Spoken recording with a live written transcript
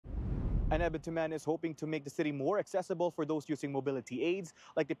An Edmonton man is hoping to make the city more accessible for those using mobility aids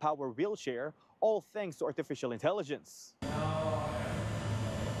like the power wheelchair, all thanks to artificial intelligence.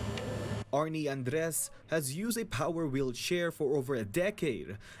 Arnie Andres has used a power wheelchair for over a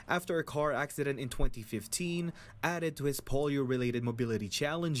decade after a car accident in 2015 added to his polio-related mobility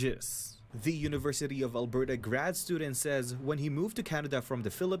challenges. The University of Alberta grad student says when he moved to Canada from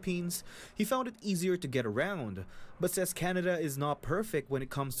the Philippines, he found it easier to get around, but says Canada is not perfect when it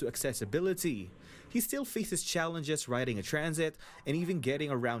comes to accessibility. He still faces challenges riding a transit and even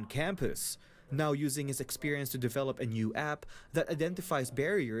getting around campus, now using his experience to develop a new app that identifies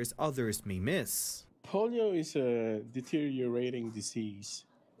barriers others may miss. Polio is a deteriorating disease.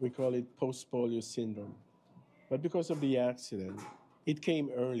 We call it post-polio syndrome. But because of the accident, it came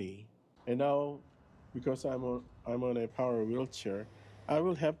early. And now, because I'm on a power wheelchair, I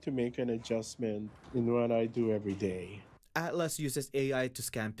will have to make an adjustment in what I do every day. Atlas uses AI to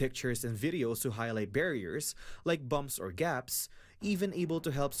scan pictures and videos to highlight barriers, like bumps or gaps, even able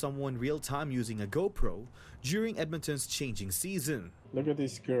to help someone real-time using a GoPro during Edmonton's changing season. Look at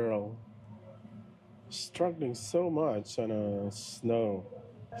this girl, struggling so much on a snow.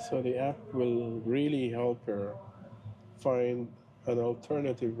 So the app will really help her find an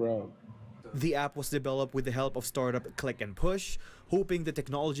alternative route. The app was developed with the help of startup Click and Push, hoping the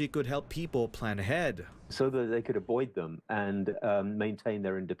technology could help people plan ahead. So that they could avoid them and maintain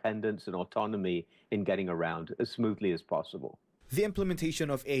their independence and autonomy in getting around as smoothly as possible. The implementation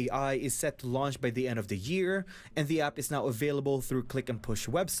of AI is set to launch by the end of the year, and the app is now available through Click and Push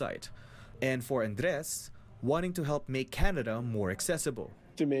website. And for Andres, wanting to help make Canada more accessible.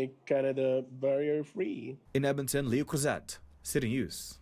 To make Canada barrier-free. In Edmonton, Leo Cruzat, City News.